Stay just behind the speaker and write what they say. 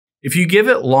If you give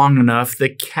it long enough, the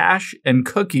cache and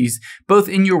cookies, both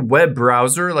in your web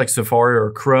browser like Safari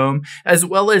or Chrome, as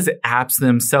well as apps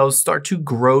themselves, start to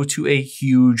grow to a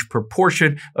huge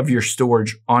proportion of your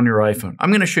storage on your iPhone. I'm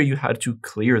going to show you how to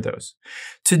clear those.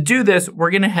 To do this,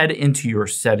 we're going to head into your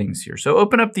settings here. So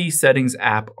open up the Settings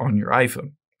app on your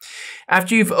iPhone.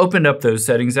 After you've opened up those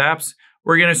settings apps,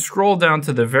 we're going to scroll down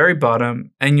to the very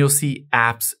bottom and you'll see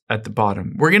apps at the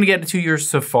bottom. We're going to get to your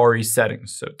Safari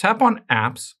settings. So tap on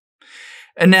apps.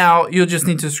 And now you'll just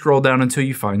need to scroll down until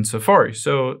you find Safari.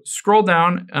 So scroll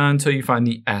down until you find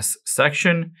the S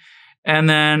section and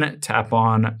then tap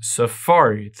on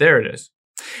Safari. There it is.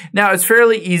 Now it's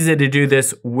fairly easy to do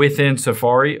this within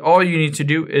Safari. All you need to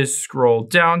do is scroll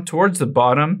down towards the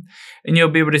bottom and you'll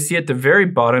be able to see at the very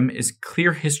bottom is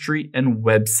clear history and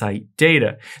website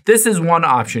data. This is one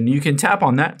option. You can tap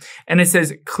on that and it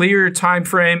says clear time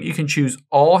frame. You can choose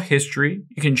all history.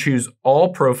 You can choose all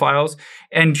profiles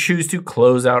and choose to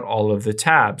close out all of the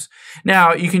tabs.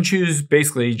 Now you can choose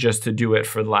basically just to do it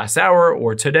for the last hour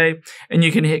or today, and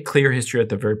you can hit clear history at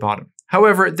the very bottom.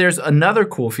 However, there's another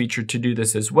cool feature to do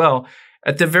this as well.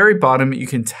 At the very bottom, you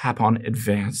can tap on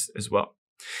Advanced as well.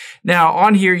 Now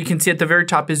on here, you can see at the very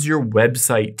top is your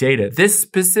website data. This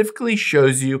specifically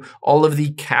shows you all of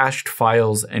the cached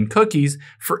files and cookies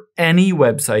for any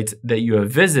websites that you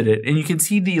have visited. And you can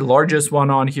see the largest one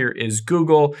on here is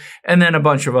Google and then a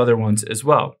bunch of other ones as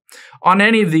well. On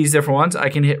any of these different ones, I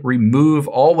can hit remove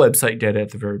all website data at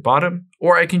the very bottom,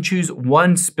 or I can choose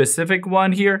one specific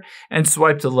one here and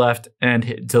swipe to the left and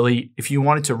hit delete if you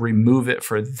wanted to remove it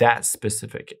for that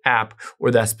specific app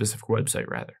or that specific website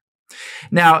rather.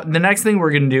 Now, the next thing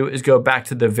we're going to do is go back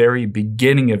to the very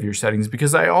beginning of your settings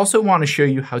because I also want to show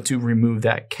you how to remove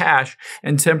that cache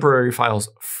and temporary files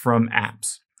from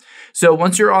apps. So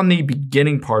once you're on the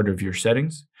beginning part of your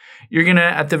settings, you're going to,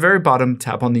 at the very bottom,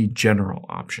 tap on the General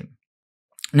option.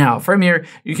 Now, from here,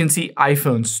 you can see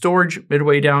iPhone storage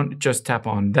midway down. Just tap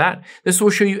on that. This will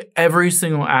show you every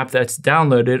single app that's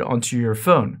downloaded onto your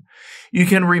phone. You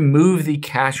can remove the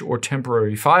cache or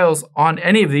temporary files on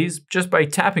any of these just by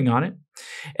tapping on it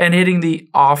and hitting the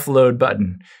offload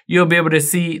button. You'll be able to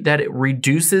see that it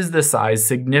reduces the size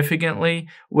significantly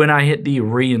when I hit the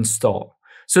reinstall.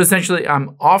 So essentially, I'm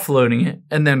offloading it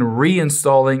and then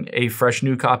reinstalling a fresh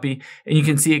new copy. And you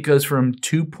can see it goes from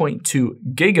 2.2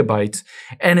 gigabytes,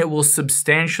 and it will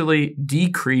substantially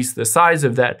decrease the size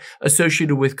of that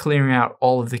associated with clearing out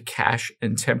all of the cache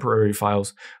and temporary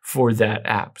files for that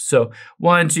app. So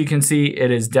once you can see it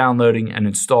is downloading and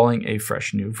installing a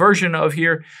fresh new version of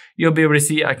here, you'll be able to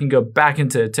see I can go back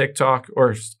into TikTok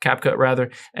or CapCut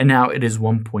rather, and now it is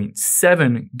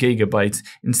 1.7 gigabytes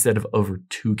instead of over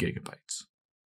 2 gigabytes.